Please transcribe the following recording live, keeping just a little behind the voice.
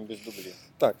Без дублей.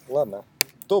 Так, ладно.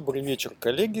 Добрый вечер,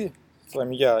 коллеги. С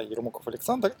вами я, Ермуков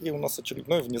Александр, и у нас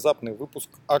очередной внезапный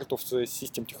выпуск Art of the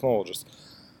System Technologies.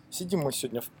 Сидим мы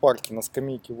сегодня в парке на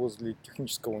скамейке возле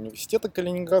Технического университета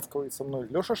Калининградского, и со мной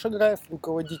Леша Шагаев,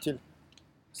 руководитель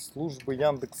службы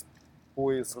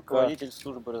Яндекс.Поиска. Руководитель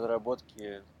службы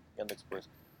разработки Яндекс.Поиск.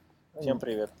 Всем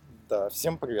привет. Да,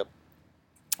 всем привет.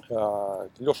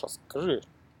 Леша, скажи,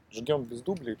 жгем без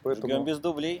дублей, поэтому... Жгем без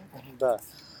дублей. Да.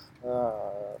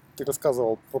 Ты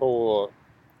рассказывал про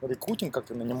рекрутинг, как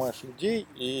ты нанимаешь людей,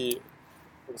 и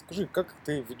расскажи, как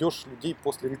ты ведешь людей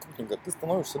после рекрутинга. Ты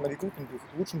становишься на рекрутинге их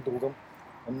лучшим другом.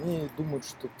 Они думают,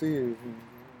 что ты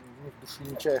в них души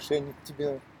не чаешь, и они к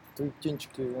тебе, твои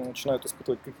птенчики, начинают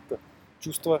испытывать какие-то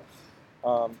чувства.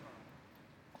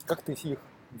 Как ты их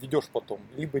ведешь потом,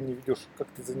 либо не ведешь, как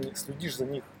ты следишь за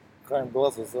них краем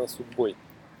глаза, за судьбой?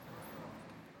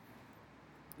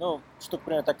 Ну, штука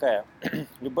примерно такая.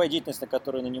 Любая деятельность, на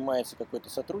которой нанимается какой-то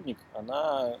сотрудник,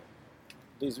 она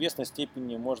до известной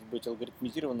степени может быть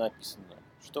алгоритмизирована, описана.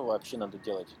 Что вообще надо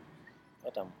делать?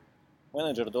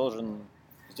 Менеджер должен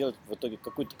сделать в итоге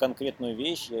какую-то конкретную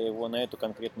вещь, я его на эту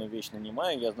конкретную вещь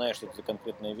нанимаю, я знаю, что это за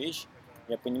конкретная вещь,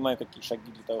 я понимаю, какие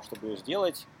шаги для того, чтобы ее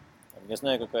сделать, я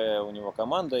знаю, какая у него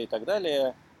команда и так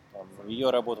далее,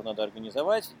 ее работу надо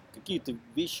организовать, какие-то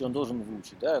вещи он должен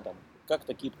выучить, да, как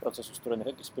такие процессы устроены,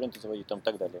 как эксперименты заводить, и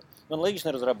так далее. Он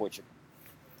аналогичный разработчик.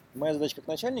 Моя задача как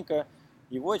начальника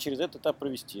его через этот этап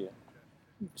провести.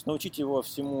 То есть научить его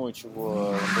всему, чего он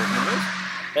должен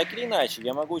уметь. Так или иначе,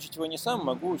 я могу учить его не сам,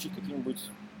 могу учить какими-нибудь,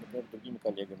 например, другими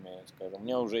коллегами. Скажем, у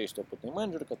меня уже есть опытный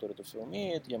менеджер, который это все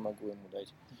умеет, я могу ему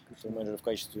дать менеджера в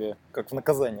качестве... Как в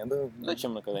наказание, да?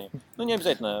 Зачем наказание? Ну, не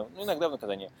обязательно, иногда в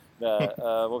наказание.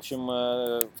 Да, в общем,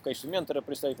 в качестве ментора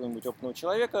представить какого-нибудь опытного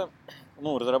человека,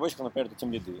 ну, разработчиков, например, это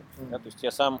тимлиды. Да, то есть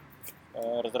я сам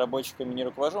разработчиками не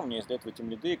руковожу, у меня есть для этого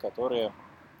тимлиды, которые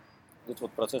этот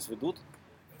вот процесс ведут.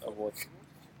 Вот.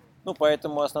 Ну,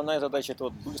 поэтому основная задача это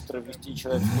вот быстро ввести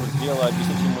человека в курс дела,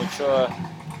 объяснить ему,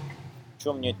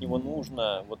 что мне от него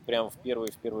нужно, вот прямо в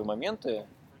первые моменты,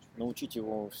 научить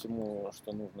его всему,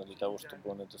 что нужно для того,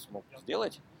 чтобы он это смог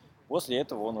сделать. После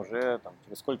этого он уже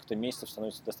через сколько-то месяцев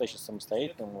становится достаточно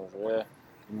самостоятельным, уже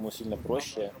ему сильно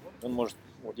проще, он может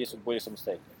действовать более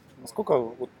самостоятельно. Насколько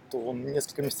вот он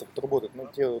несколько месяцев работает, но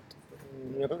тебе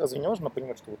разве не важно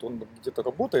понимать, что вот он где-то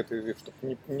работает, и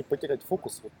чтобы не потерять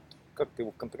фокус, вот как ты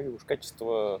его контролируешь,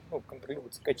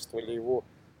 контролируется качество или его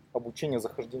обучение,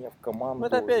 захождение в команду? Ну,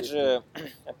 это опять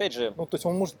же... Ну, то есть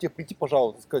он может тебе прийти,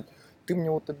 пожалуйста, и сказать, ты мне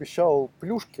вот обещал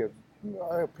плюшки,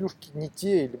 а плюшки не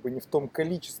те, либо не в том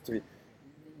количестве.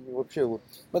 И вообще вот...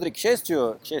 Смотри, к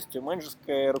счастью,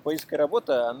 менеджерская руководительская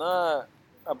работа, она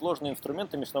обложена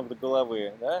инструментами с ног до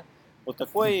головы, да? Вот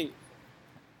такой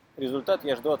результат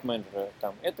я жду от менеджера.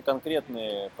 Это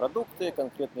конкретные продукты,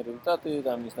 конкретные результаты,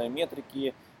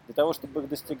 метрики. Для того, чтобы их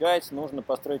достигать, нужно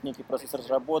построить некий процесс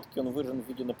разработки, он выражен в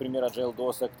виде, например, agile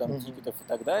досок, тикетов и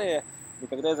так далее. И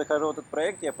когда я захожу в этот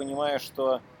проект, я понимаю,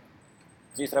 что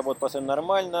здесь работа постоянно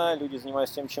нормально, люди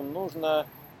занимаются тем, чем нужно,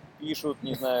 пишут,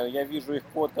 не знаю, я вижу их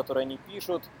код, который они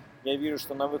пишут, я вижу,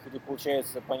 что на выходе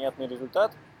получается понятный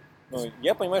результат,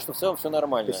 я понимаю, что в целом все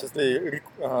нормально. То есть, если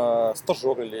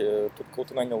стажер или тот, кого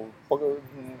ты нанял,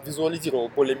 визуализировал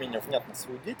более-менее внятно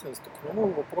свою деятельность, то к нему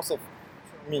вопросов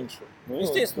меньше.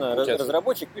 Естественно,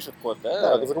 разработчик пишет код, да?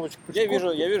 Да, разработчик пишет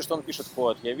код. Я вижу, что он пишет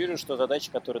код, я вижу, что задачи,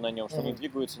 которые на нем, что они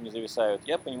двигаются, не зависают.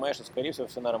 Я понимаю, что, скорее всего,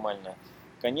 все нормально.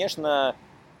 Конечно,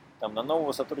 на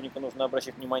нового сотрудника нужно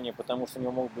обращать внимание, потому что у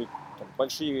него могут быть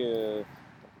большие,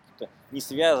 какие-то не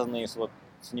связанные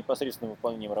с непосредственным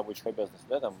выполнением рабочих обязанностей,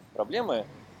 да, проблемы.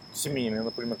 Семейные,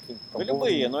 например, какие-то.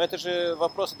 Любые, но это же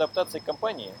вопрос адаптации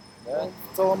компании. Да?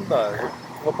 В целом, да.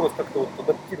 Вопрос, как ты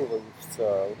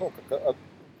адаптируешься,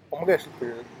 помогаешь ли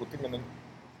ты именно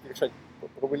решать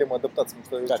проблему адаптации?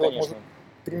 Потому что человек может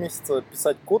 3 месяца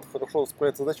писать код, хорошо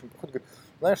справиться с задачами, приходит и говорит,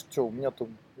 знаешь что, у меня тут,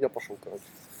 я пошел, короче.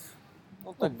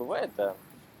 Так бывает, да.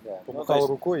 Помахал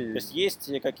рукой. То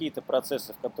есть какие-то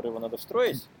процессы, в которые его надо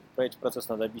встроить, про эти процессы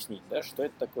надо объяснить, да, что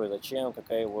это такое, зачем,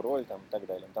 какая его роль, и так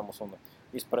далее. Условно,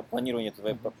 есть планирование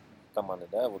твоей команды,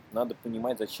 да, надо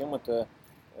понимать, зачем это,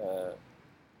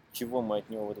 чего мы от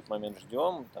него в этот момент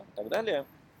ждем, и так далее.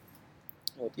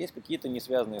 Есть какие-то не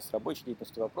связанные с рабочей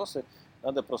деятельностью вопросы,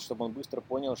 надо просто, чтобы он быстро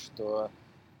понял, что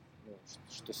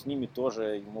с ними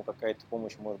тоже ему какая-то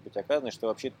помощь может быть оказана, и что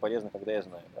вообще это полезно, когда я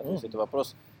знаю. Да? То есть это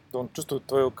вопрос... Да, он чувствует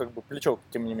твое плечо,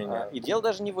 тем не менее. И дело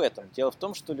даже не в этом. Дело в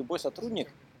том, что любой сотрудник,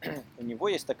 у него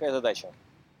есть такая задача.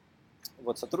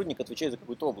 Сотрудник отвечает за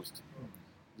какую-то область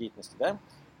деятельности, да?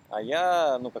 А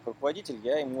я, как руководитель,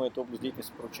 я ему эту область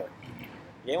деятельности поручаю.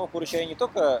 Я ему поручаю не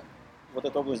только вот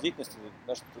эту область деятельности,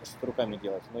 да, что-то руками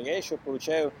делать, но я еще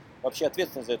получаю вообще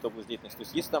ответственность за эту область деятельности. То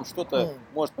есть если там что-то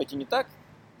может пойти не так,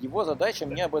 его задача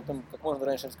мне об этом как можно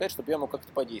раньше рассказать, чтобы я мог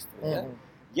как-то подействовать. Да?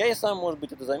 Я и сам, может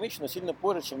быть, это замечу, но сильно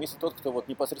позже, чем если тот, кто вот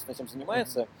непосредственно этим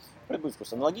занимается, пройдет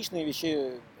курс. Аналогичные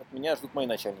вещи от меня ждут мои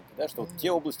начальники, да, что вот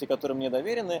те области, которые мне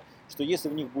доверены, что если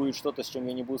в них будет что-то, с чем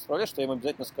я не буду справляться, что я им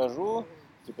обязательно скажу,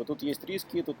 типа тут есть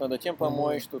риски, тут надо тем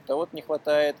помочь, тут того-то не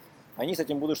хватает. Они с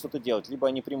этим будут что-то делать. Либо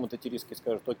они примут эти риски и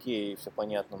скажут, окей, все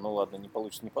понятно, ну ладно, не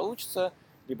получится, не получится.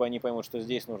 Либо они поймут, что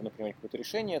здесь нужно принимать какое-то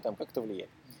решение, там как-то влиять.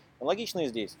 Аналогично и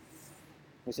здесь.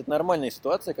 То есть это нормальная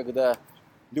ситуация, когда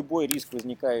любой риск,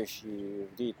 возникающий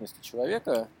в деятельности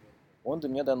человека, он до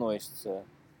меня доносится.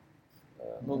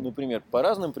 Ну, например, по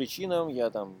разным причинам я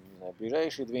там, не знаю,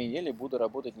 ближайшие 2 недели буду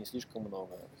работать не слишком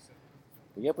много.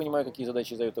 Я понимаю, какие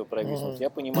задачи за этого правительства. Я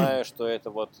понимаю, что это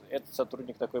вот этот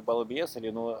сотрудник такой балбес, или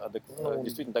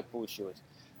действительно так получилось.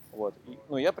 Вот. И,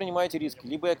 я принимаю эти риски.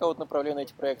 Либо я кого-то направляю на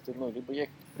эти проекты, либо я их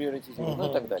приоритизирую,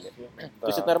 и так далее. Да. То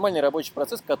есть это нормальный рабочий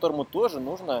процесс, к которому тоже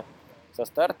нужно со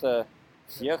старта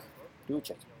всех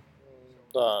приучать.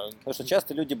 Да. Потому что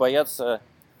часто люди боятся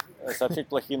сообщать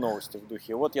плохие новости в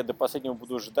духе. Вот я до последнего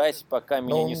буду ждать, пока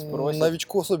меня не спросят.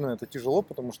 Новичку особенно это тяжело,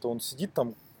 потому что он сидит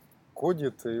там,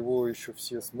 кодит, его еще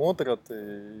все смотрят,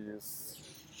 и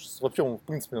вообще, в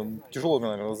принципе, тяжело,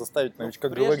 наверное, заставить новичка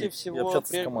говорить и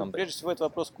общаться с командой. Прежде всего, это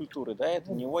вопрос культуры, да,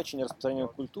 это не очень распространенная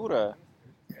культура,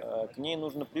 к ней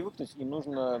нужно привыкнуть, и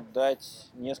нужно дать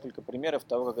несколько примеров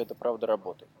того, как это правда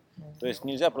работает. То есть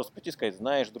нельзя просто прийти и сказать,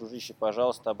 знаешь, дружище,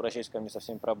 пожалуйста, обращайся ко мне со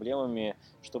всеми проблемами,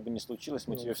 что бы ни случилось,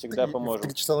 мы тебе всегда поможем. В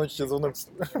 3 часа ночи тебе звонок.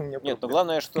 Нет, но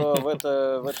главное, что в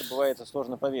это бывает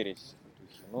сложно поверить.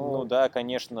 Да,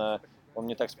 конечно, он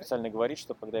мне так специально говорит,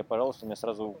 что когда я пожаловался, меня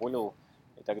сразу уволил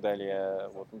и так далее.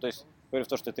 Вот. То есть, говорю в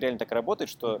то, что это реально так работает,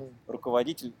 что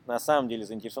руководитель на самом деле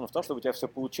заинтересован в том, чтобы у тебя все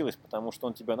получилось, потому что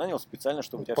он тебя нанял специально,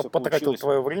 чтобы у тебя все получилось. Потратил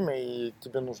твое время, и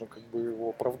тебе нужно как бы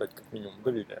его оправдать, как минимум,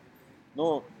 доверие.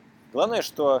 Главное,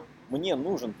 что мне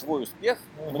нужен твой успех,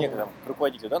 мне как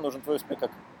руководителю, да, нужен твой успех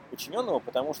как подчиненного,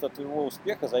 потому что от твоего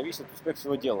успеха зависит успех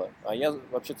всего дела. А я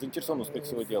вообще-то заинтересован в успехе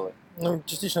всего дела.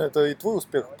 Частично это и твой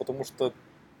успех, потому что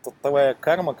твоя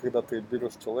карма, когда ты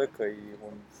берешь человека и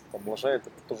он там лажает,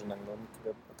 это тоже, наверное, на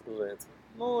тебя отражается.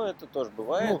 Это тоже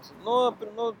бывает. Но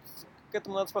к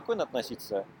этому надо спокойно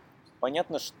относиться.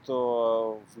 Понятно,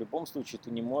 что в любом случае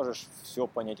ты не можешь все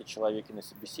понять о человеке на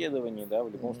собеседовании, да, в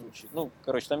любом случае.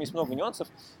 Там есть много нюансов,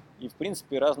 и, в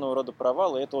принципе, разного рода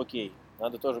провалы, это окей.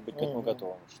 Надо тоже быть к этому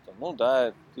готовым.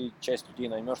 Что, ты часть людей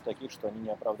наймешь таких, что они не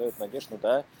оправдают надежд,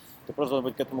 ты просто должен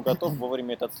быть к этому готов,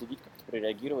 вовремя это отследить, как-то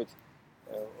прореагировать.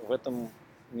 В этом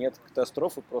нет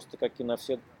катастрофы, просто как и на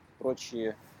все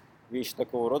прочие вещи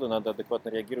такого рода, надо адекватно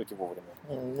реагировать и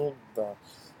вовремя. Да.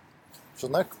 Еще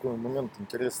знаешь, какой момент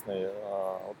интересный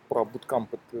про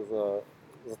буткамп ты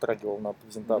затрагивал на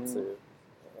презентации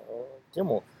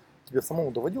тему. Тебе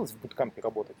самому доводилось в буткампе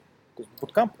работать? То есть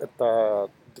буткамп — это,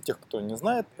 для тех, кто не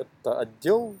знает, это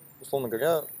отдел, условно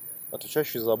говоря,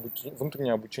 отвечающий за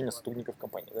внутреннее обучение сотрудников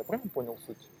компании. Я правильно понял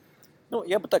суть?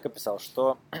 Я бы так описал,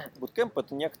 что буткэмп —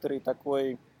 это некоторый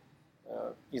такой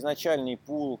изначальный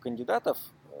пул кандидатов,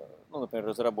 например,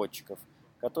 разработчиков,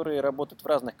 которые работают в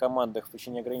разных командах в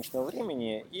течение ограниченного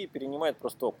времени и перенимают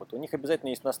просто опыт. У них обязательно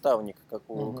есть наставник, как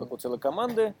у целой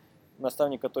команды,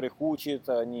 наставник, который их учит,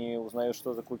 они узнают,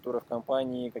 что за культура в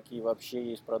компании, какие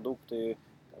вообще есть продукты,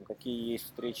 какие есть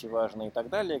встречи важные и так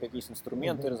далее, какие есть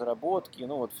инструменты разработки,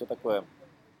 все такое.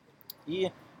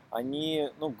 И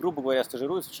они, грубо говоря,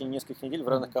 стажируются в течение нескольких недель в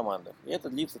разных командах. И это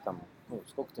длится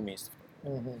сколько-то месяцев.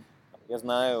 Я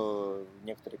знаю,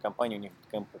 некоторые компании, у них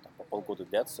кемпы по полгода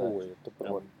длятся. Это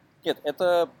прям... Нет,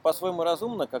 это по-своему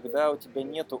разумно, когда у тебя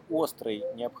нет острой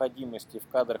необходимости в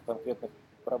кадрах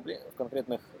в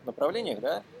конкретных направлениях,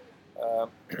 да.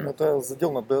 Это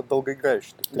сделано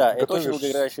долгоиграюще. Да, это очень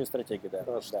долгоиграющая стратегия,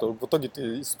 да. Что в итоге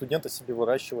ты из студента себе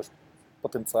выращиваешь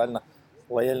потенциально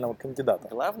лояльного кандидата.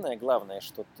 Главное,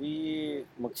 что ты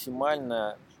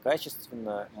максимально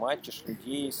качественно матчишь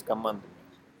людей с командами.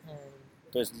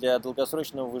 То есть для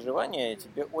долгосрочного выживания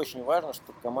тебе очень важно,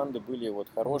 чтобы команды были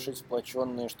хорошие,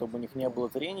 сплоченные, чтобы у них не было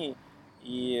трений.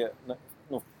 И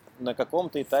на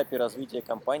каком-то этапе развития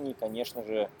компании, конечно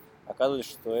же,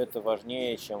 оказывается, что это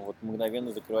важнее, чем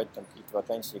мгновенно закрывать какие-то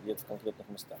вакансии где-то в конкретных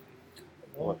местах.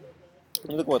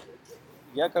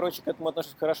 Я, к этому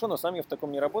отношусь хорошо, но сам я в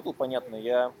таком не работал, понятно.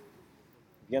 Я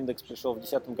в Яндекс пришел в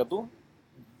 2010 году,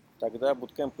 тогда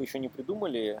буткемпы еще не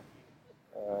придумали.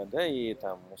 Да, и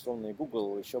условный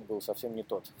Google еще был совсем не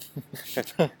тот.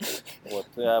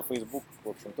 А Facebook, в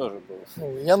общем, тоже был.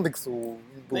 Яндекс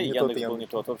был не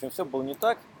тот. В общем, все было не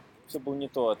так. все было не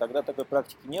то. Тогда такой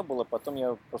практики не было, потом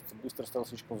я просто быстро стал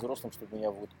слишком взрослым, чтобы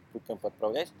меня в буткемп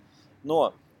отправлять.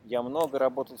 Но я много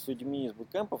работал с людьми из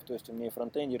буткемпов, то есть у меня и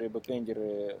фронтендеры, и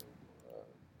бэкендеры,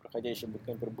 проходящие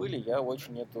буткемпер были, я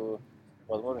очень эту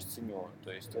возможность ценю.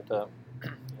 То есть это,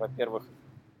 во-первых,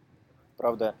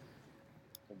 правда,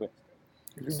 как бы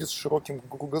Люди с широким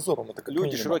кругозором, это как люди с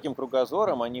минимум. широким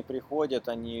кругозором, они приходят,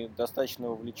 они достаточно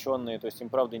увлеченные, то есть им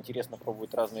правда интересно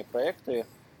пробовать разные проекты.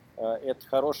 Это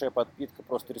хорошая подпитка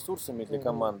просто ресурсами для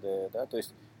команды, да, то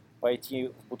есть пойти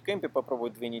в буткемпе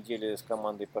попробовать 2 недели с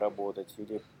командой поработать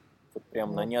или вот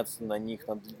прям наняться на них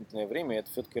на длительное время, это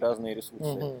все-таки разные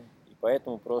ресурсы. И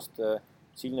поэтому просто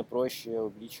сильно проще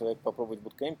убедить человека попробовать в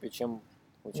буткемпе, чем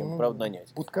правда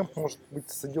нанять. Буткемп может быть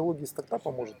с идеологией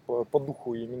стартапа, может по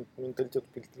духу и менталитету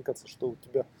перекликаться, что у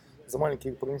тебя за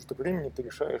маленький промежуток времени ты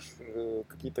решаешь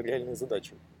какие-то реальные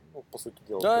задачи. Ну, по сути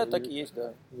дела. Да, так и есть,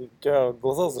 да. У тебя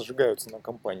глаза зажигаются на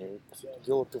компанию. И, по сути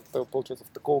дела, ты, получается, в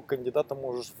такого кандидата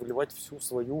можешь выливать всю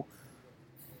свою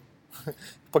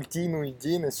партийную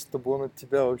идейность, чтобы он от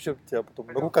тебя вообще тебя потом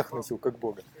на руках носил, как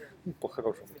бога. Ну,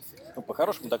 по-хорошему. Ну,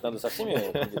 по-хорошему, так надо со всеми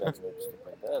кандидатами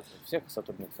поступать, да? Всех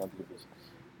сотрудников надо любить.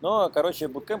 Но, короче,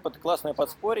 буткемп — это классное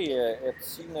подспорье, это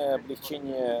сильное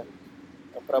облегчение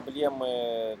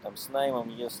проблемы там, с наймом,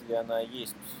 если она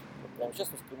есть. Вот прям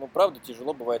честно скажу, ну, правда,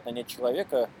 тяжело бывает нанять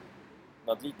человека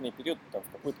на длительный период там,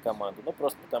 в какую-то команду. Ну,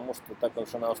 просто потому что так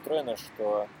уж она устроена,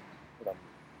 что там,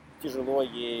 тяжело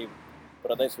ей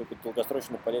продать свою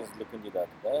долгосрочную полезность для кандидата.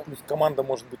 Да? То есть команда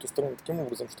может быть устроена таким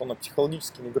образом, что она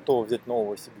психологически не готова взять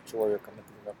нового себе человека,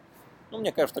 например. Ну,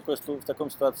 мне кажется, в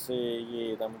такой ситуации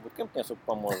ей там буткемп не особо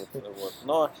поможет. Вот.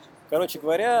 Но, короче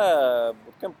говоря,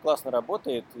 буткемп классно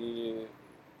работает, и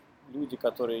люди,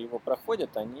 которые его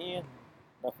проходят, они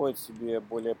находят себе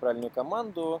более правильную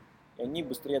команду, и они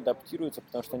быстрее адаптируются,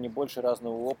 потому что они больше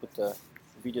разного опыта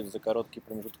видят за короткий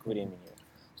промежуток времени.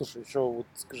 Слушай, еще вот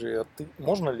скажи,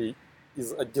 можно ли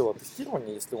из отдела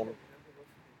тестирования, если он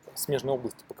смежные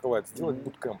области покрывает, сделать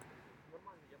буткемп?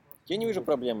 Я не вижу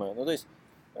проблемы. Ну, то есть,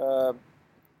 ну,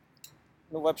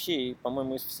 вообще,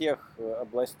 по-моему, из всех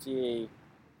областей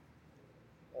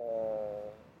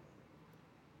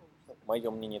мое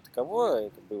мнение таково,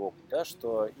 это был опыт, да,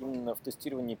 что именно в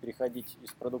тестировании переходить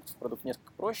из продукта в продукт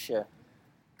несколько проще.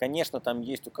 Конечно, там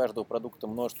есть у каждого продукта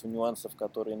множество нюансов,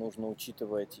 которые нужно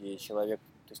учитывать, и человек,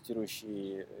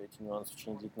 тестирующий эти нюансы в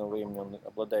течение длительного времени, он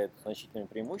обладает значительными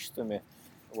преимуществами.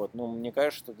 Вот. Но мне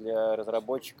кажется, что для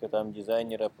разработчика, там,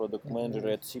 дизайнера, продакт-менеджера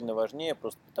это сильно важнее,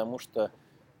 просто потому что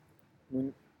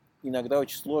ну, иногда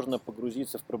очень сложно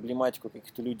погрузиться в проблематику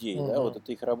каких-то людей, да, вот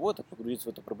это их работа, погрузиться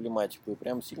в эту проблематику и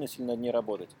прям сильно-сильно над ней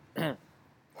работать.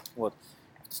 Вот.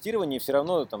 В тестировании все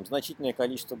равно там значительное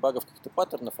количество багов, каких-то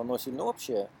паттернов, оно сильно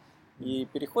общее, и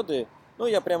переходы, ну,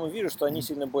 я прямо вижу, что они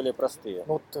сильно более простые.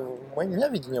 Вот у меня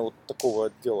видение вот такого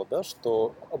отдела, да,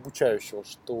 что обучающего,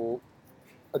 что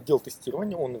отдел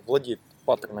тестирования, он владеет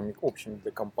паттернами общими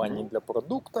для компании, для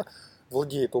продукта,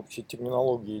 владеет общей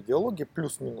терминологией, идеологией,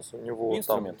 плюс-минус у него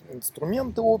там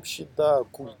инструменты общие, да,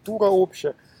 культура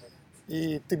общая.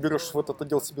 И ты берешь в этот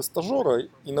отдел себе стажера,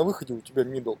 и на выходе у тебя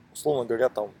middle, условно говоря,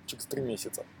 там через 3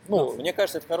 месяца. Ну, мне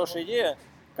кажется, это хорошая идея.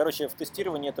 Короче, в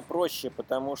тестировании это проще,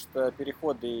 потому что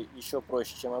переходы еще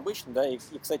проще, чем обычно, да, и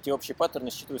кстати, общие паттерны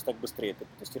считываются так быстрее. Ты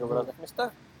потестировал в разных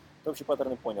местах, ты общие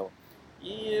паттерны понял.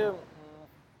 И,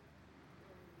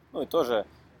 ну, и тоже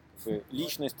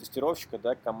личность тестировщика,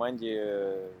 да, к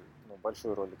команде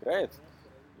большую роль играет.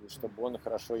 И чтобы он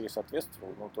хорошо ей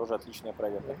соответствовал, ну, тоже отличная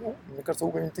проверка. Мне кажется,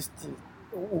 уровень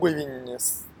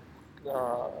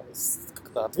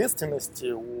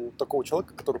ответственности у такого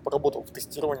человека, который поработал в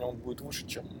тестировании, он будет выше,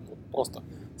 чем просто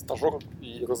стажер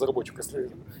и разработчик.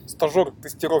 Если стажер,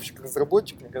 тестировщик,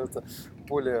 разработчик, мне кажется,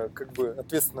 более как бы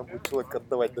ответственно будет человек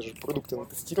отдавать даже продукты на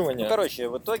тестирование. Ну, короче,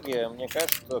 в итоге, мне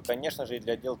кажется, что, конечно же, и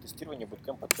для отдела тестирования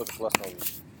буткемп это тоже классная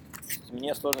вещь.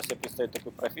 Мне сложно себе представить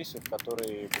такую профессию, в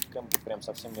которой буткемп бы прям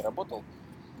совсем не работал.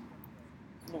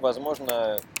 Ну,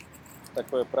 возможно,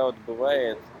 такое правда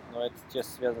бывает, но это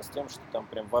связано с тем, что там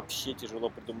прям вообще тяжело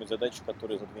придумать задачу,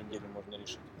 которую за 2 недели можно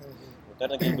решить. Вот,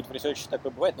 наверное, где-нибудь в ресерче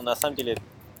такое бывает, но на самом деле,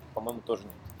 по-моему, тоже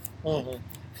нет. Вот.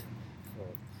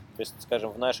 То есть,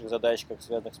 скажем, в наших задачках,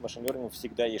 связанных с машин learning,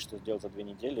 всегда есть что сделать за 2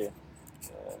 недели.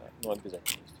 Ну,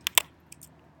 обязательно есть.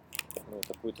 Ну,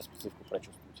 какую-то специфику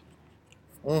прочувствовать.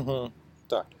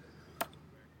 Так.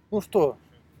 Ну что,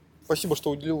 спасибо,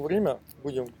 что уделил время.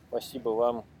 Будем. Спасибо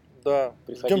вам. Да,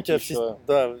 ждем тебя еще.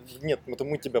 Да, нет, это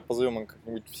мы тебя позовем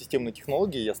как-нибудь в системные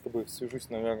технологии. Я с тобой свяжусь,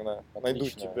 наверное, найду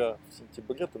тебя в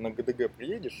сентябре. Ты на ГДГ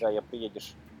приедешь? Да, я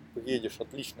приедешь. Приедешь,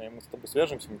 отлично. И мы с тобой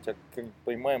свяжемся, мы тебя как-нибудь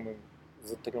поймаем и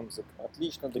затрем за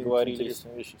Отлично, какие-то договорились.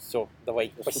 интересные вещи. Все, давай,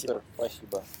 Супер, спасибо.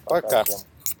 спасибо. Пока. Всем.